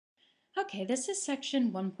Okay, this is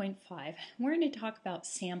section 1.5. We're going to talk about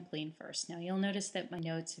sampling first. Now you'll notice that my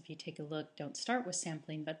notes, if you take a look, don't start with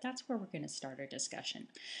sampling, but that's where we're going to start our discussion.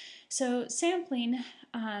 So sampling,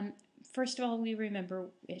 first of all, we remember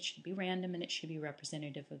it should be random and it should be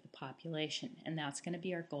representative of the population, and that's going to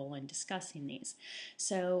be our goal in discussing these.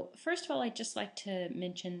 So first of all, I'd just like to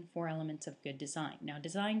mention 4 elements of good design. Now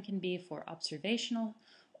design can be for observational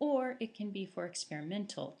or it can be for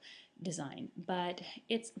experimental design, but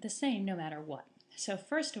it's the same no matter what. So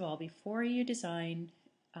first of all, before you design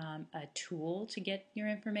a tool to get your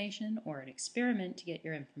information or an experiment to get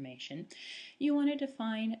your information, you want to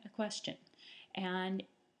define a question. And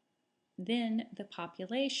then the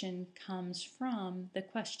population comes from the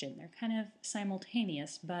question. They're kind of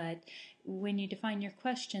simultaneous, but when you define your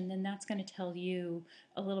question, then that's going to tell you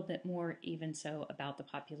a little bit more even so about the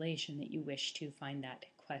population that you wish to find that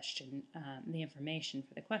question, the information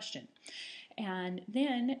for the question. And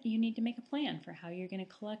then you need to make a plan for how you're going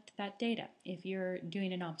to collect that data. If you're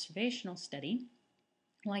doing an observational study,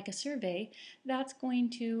 like a survey, that's going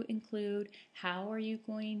to include how are you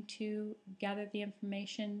going to gather the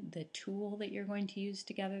information, the tool that you're going to use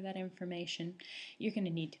to gather that information. You're going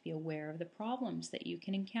to need to be aware of the problems that you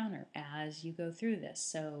can encounter as you go through this.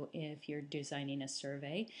 So if you're designing a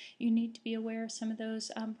survey, you need to be aware of some of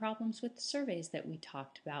those problems with the surveys that we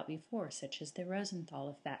talked about before, such as the Rosenthal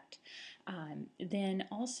effect. Then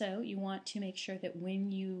also you want to make sure that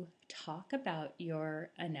when you talk about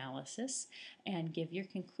your analysis and give your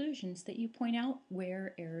conclusions that you point out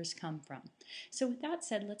where errors come from. So with that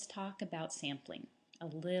said, let's talk about sampling a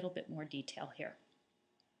little bit more detail here.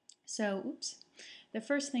 So, the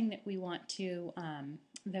first thing that we want to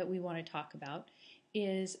talk about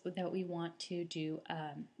is that we want to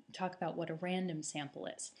talk about what a random sample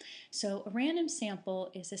is. So a random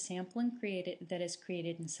sample is a sample that is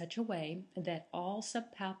created in such a way that all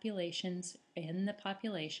subpopulations in the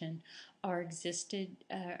population are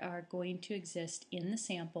going to exist in the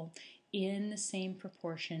sample in the same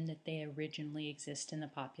proportion that they originally exist in the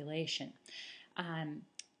population.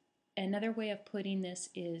 Another way of putting this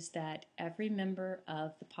is that every member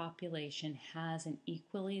of the population has an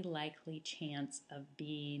equally likely chance of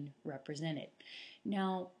being represented.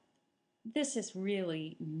 Now, this is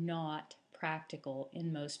really not practical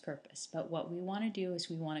in most purpose, but what we want to do is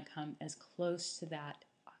we want to come as close to that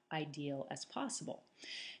ideal as possible.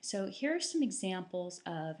 So here are some examples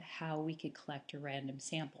of how we could collect a random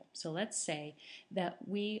sample. So let's say that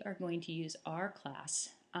we are going to use our class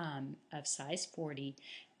of size 40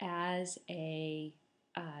 as a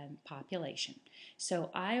population.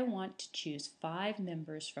 So I want to choose 5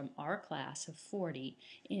 members from our class of 40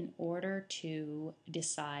 in order to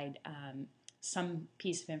decide some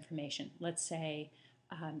piece of information. Let's say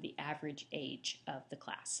the average age of the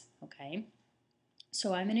class, okay?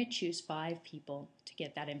 So I'm going to choose 5 people to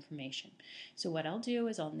get that information. So what I'll do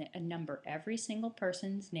is I'll number every single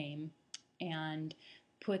person's name and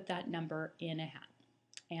put that number in a hat.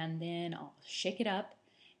 And then I'll shake it up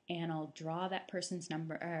and I'll draw that person's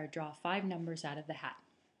number, or draw 5 numbers out of the hat.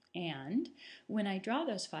 And when I draw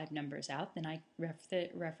those 5 numbers out, then I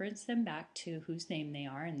reference them back to whose name they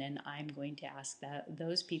are, and then I'm going to ask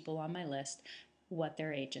those people on my list what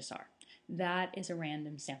their ages are. That is a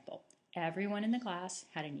random sample. Everyone in the class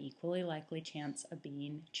had an equally likely chance of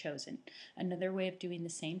being chosen. Another way of doing the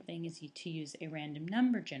same thing is to use a random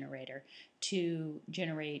number generator to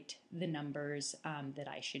generate the numbers that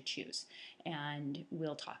I should choose. And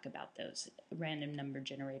we'll talk about those random number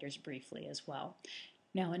generators briefly as well.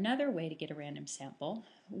 Now, another way to get a random sample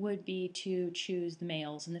would be to choose the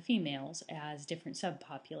males and the females as different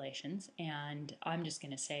subpopulations. And I'm just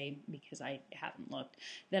going to say, because I haven't looked,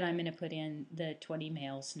 that I'm going to put in the 20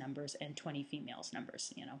 males numbers and 20 females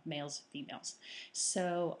numbers, males, females.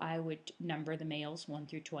 So I would number the males 1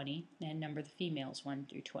 through 20 and number the females 1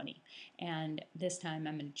 through 20. And this time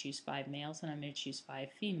I'm going to choose 5 males and I'm going to choose 5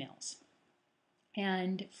 females.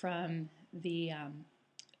 And from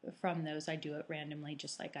those, I do it randomly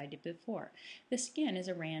just like I did before. This again is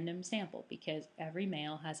a random sample because every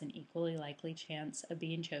male has an equally likely chance of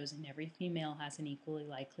being chosen. Every female has an equally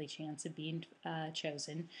likely chance of being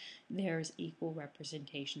chosen. There's equal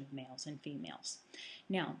representation of males and females.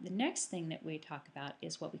 Now, the next thing that we talk about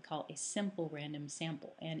is what we call a simple random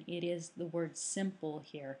sample, and it is the word simple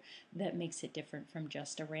here that makes it different from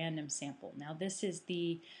just a random sample. Now, this is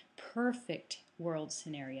the perfect world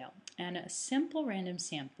scenario, and a simple random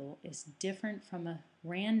sample is different from a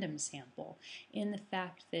random sample in the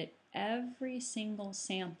fact that every single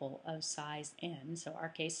sample of size n, so our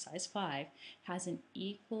case size 5, has an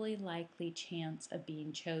equally likely chance of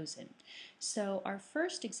being chosen. So our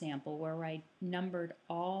first example, where I numbered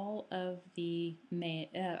all of the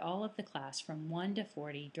class from 1 to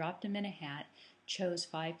 40, dropped them in a hat, chose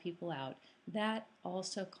 5 people out, that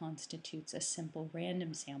also constitutes a simple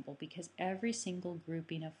random sample because every single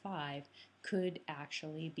grouping of 5 could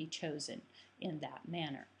actually be chosen in that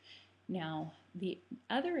manner. Now, the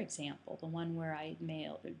other example, the one where I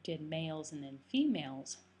did males and then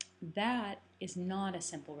females, that is not a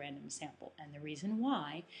simple random sample. And the reason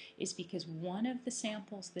why is because one of the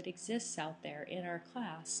samples that exists out there in our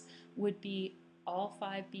class would be all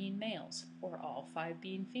 5 being males or all 5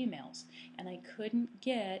 being females. And I couldn't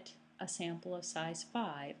get a sample of size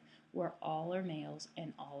 5 where all are males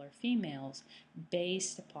and all are females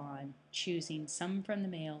based upon choosing some from the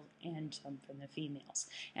males and some from the females.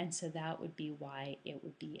 And so that would be why it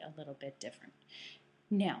would be a little bit different.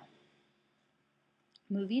 Now,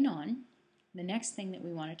 moving on, the next thing that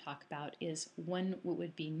we want to talk about is when it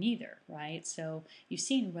would be neither, right? So you've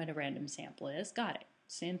seen what a random sample is. Got it.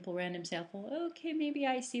 Simple random sample. Okay, maybe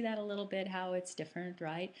I see that a little bit, how it's different,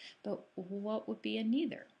 right? But what would be a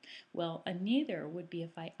neither? Well, a neither would be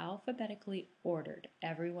if I alphabetically ordered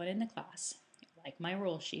everyone in the class, like my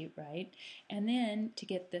roll sheet, right? And then to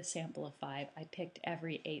get the sample of 5, I picked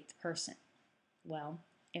every 8th person. Well,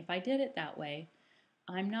 if I did it that way,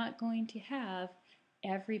 I'm not going to have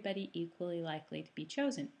everybody equally likely to be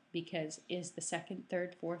chosen, because is the 2nd,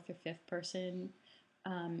 3rd, 4th, or 5th person,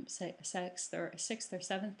 6th or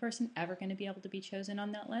 7th person ever going to be able to be chosen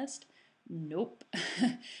on that list? Nope.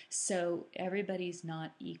 So everybody's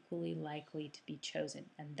not equally likely to be chosen,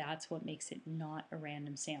 and that's what makes it not a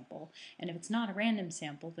random sample. And if it's not a random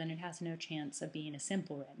sample, then it has no chance of being a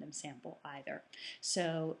simple random sample either.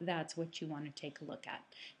 So that's what you want to take a look at.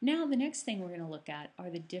 Now the next thing we're going to look at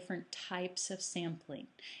are the different types of sampling.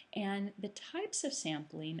 And the types of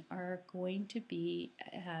sampling are going to be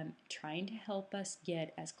trying to help us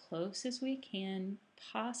get as close as we can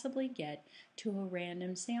possibly get to a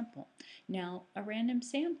random sample. Now, a random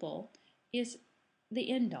sample is the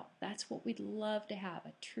end all. That's what we'd love to have,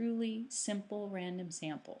 a truly simple random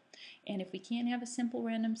sample. And if we can't have a simple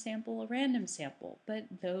random sample, a random sample, but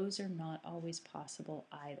those are not always possible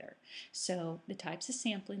either. So the types of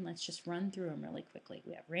sampling, let's just run through them really quickly.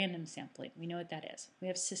 We have random sampling, we know what that is. We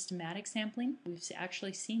have systematic sampling, we've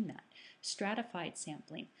actually seen that. Stratified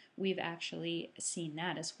sampling, we've actually seen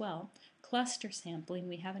that as well. Cluster sampling,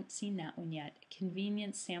 we haven't seen that one yet.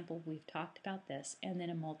 Convenience sample, we've talked about this. And then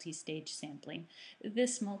a multi-stage sampling.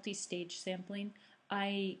 This multi-stage sampling,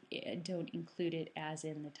 I don't include it as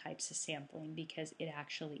in the types of sampling because it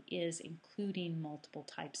actually is including multiple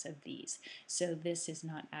types of these. So this is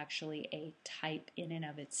not actually a type in and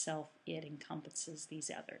of itself, it encompasses these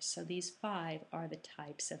others. So these 5 are the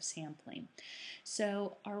types of sampling.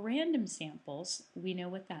 So our random samples, we know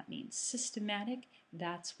what that means. Systematic,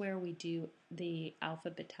 that's where we do the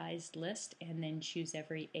alphabetized list and then choose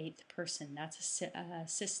every 8th person. That's a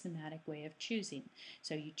systematic way of choosing.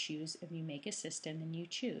 So you choose, if you make a system and you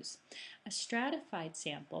choose. A stratified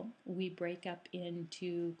sample, we break up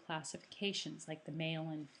into classifications like the male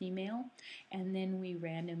and female, and then we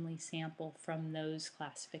randomly sample from those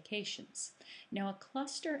classifications. Now a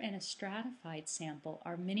cluster and a stratified sample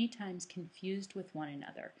are many times confused with one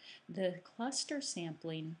another. The cluster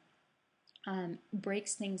sampling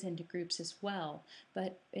breaks things into groups as well,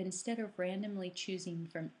 but instead of randomly choosing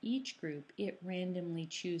from each group, it randomly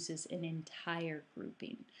chooses an entire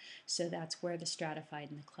grouping. So that's where the stratified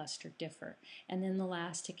and the cluster differ. And then the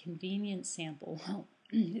last, a convenience sample, well,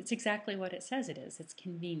 it's exactly what it says it is. It's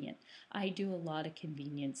convenient. I do a lot of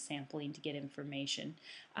convenience sampling to get information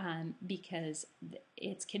because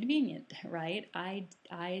it's convenient, right?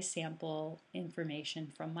 I sample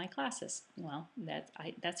information from my classes. Well,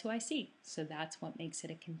 that's who I see. So that's what makes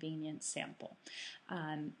it a convenience sample.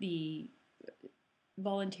 The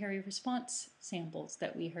voluntary response samples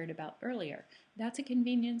that we heard about earlier, that's a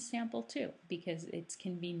convenience sample too because it's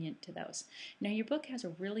convenient to those. Now your book has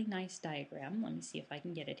a really nice diagram, let me see if I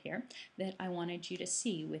can get it here, that I wanted you to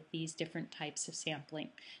see with these different types of sampling.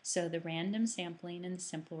 So the random sampling and the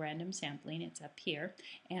simple random sampling, it's up here,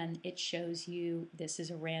 and it shows you this is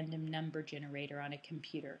a random number generator on a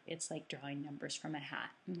computer. It's like drawing numbers from a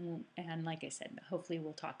hat. And like I said, hopefully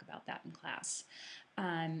we'll talk about that in class.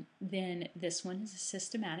 Then this one is a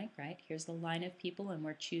systematic, right? Here's the line of people and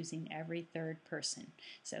we're choosing every 3rd person.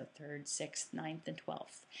 So 3rd, 6th, 9th, and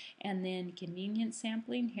 12th. And then convenience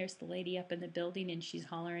sampling, here's the lady up in the building and she's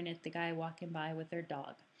hollering at the guy walking by with their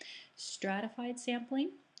dog. Stratified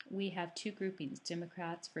sampling, we have two groupings,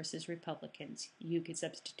 Democrats versus Republicans. You could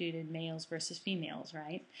substitute in males versus females,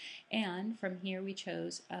 right? And from here we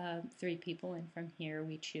chose 3 people, and from here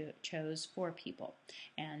we chose 4 people.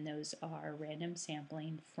 And those are random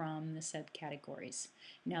sampling from the subcategories.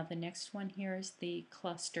 Now the next one here is the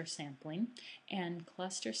cluster sampling, and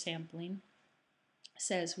cluster sampling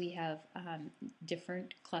says we have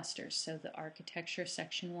different clusters. So the architecture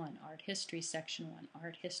section 1, art history section 1,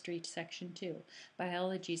 art history section 2,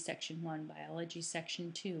 biology section 1, biology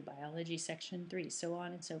section 2, biology section 3, so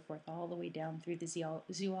on and so forth, all the way down through the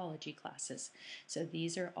zoology classes. So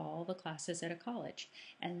these are all the classes at a college.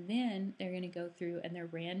 And then they're going to go through and they're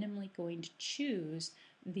randomly going to choose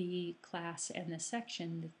the class and the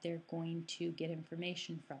section that they're going to get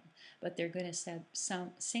information from. But they're going to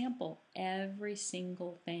sample every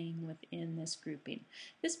single thing within this grouping.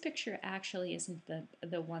 This picture actually isn't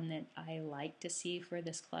the one that I like to see for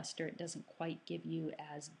this cluster. It doesn't quite give you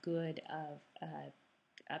as good of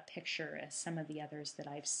a picture as some of the others that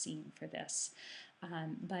I've seen for this.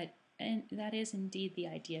 And that is indeed the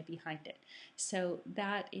idea behind it. So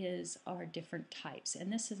that is our different types.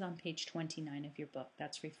 And this is on page 29 of your book.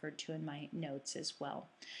 That's referred to in my notes as well.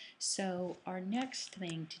 So our next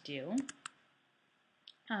thing to do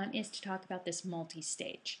is to talk about this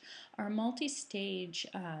multi-stage. Our multi-stage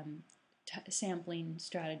sampling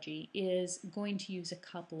strategy is going to use a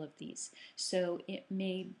couple of these. So it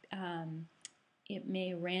may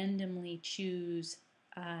randomly choose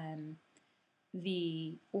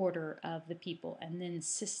the order of the people and then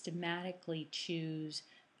systematically choose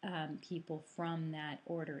people from that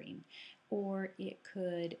ordering. Or it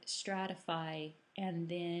could stratify and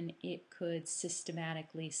then it could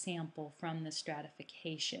systematically sample from the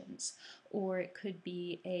stratifications. Or it could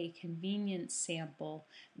be a convenience sample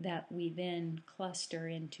that we then cluster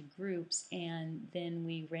into groups and then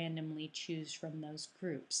we randomly choose from those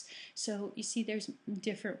groups. So you see there's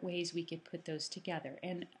different ways we could put those together.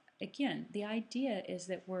 And again, the idea is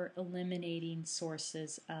that we're eliminating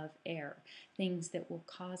sources of error, things that will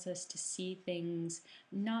cause us to see things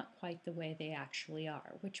not quite the way they actually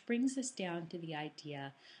are, which brings us down to the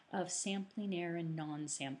idea of sampling error and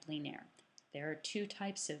non-sampling error. There are 2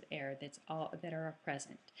 types of error that are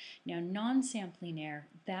present. Now, non-sampling error,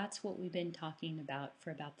 that's what we've been talking about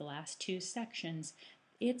for about the last 2 sections.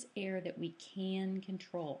 It's error that we can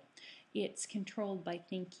control. It's controlled by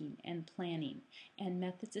thinking and planning, and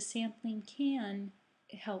methods of sampling can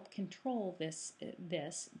help control this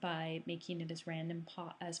by making it as random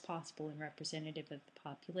as possible and representative of the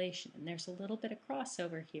population. And there's a little bit of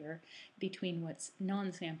crossover here between what's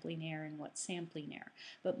non-sampling error and what's sampling error.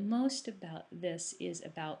 But most about this is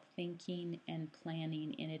about thinking and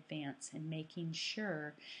planning in advance and making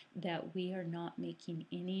sure that we are not making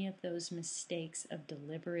any of those mistakes of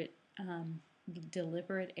deliberate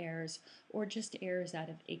errors or just errors out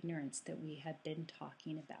of ignorance that we have been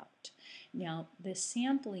talking about. Now, the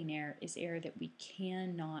sampling error is error that we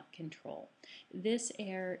cannot control. This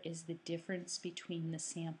error is the difference between the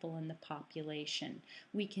sample and the population.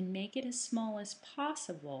 We can make it as small as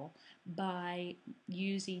possible by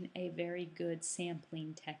using a very good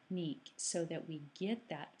sampling technique so that we get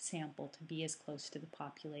that sample to be as close to the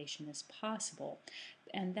population as possible.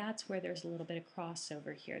 And that's where there's a little bit of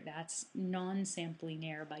crossover here. That's non-sampling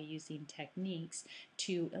error by using techniques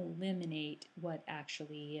to eliminate what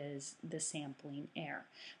actually is the sampling error.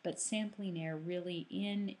 But sampling error really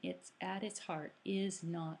at its heart is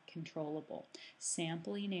not controllable.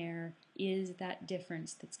 Sampling error is that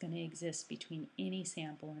difference that's going to exist between any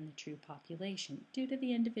sample and the true population due to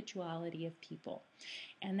the individuality of people.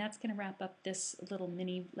 And that's going to wrap up this little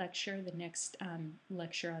mini lecture. The next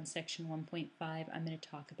lecture on section 1.5, I'm going to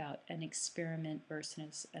talk about an experiment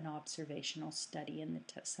versus an observational study and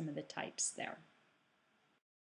some of the types there.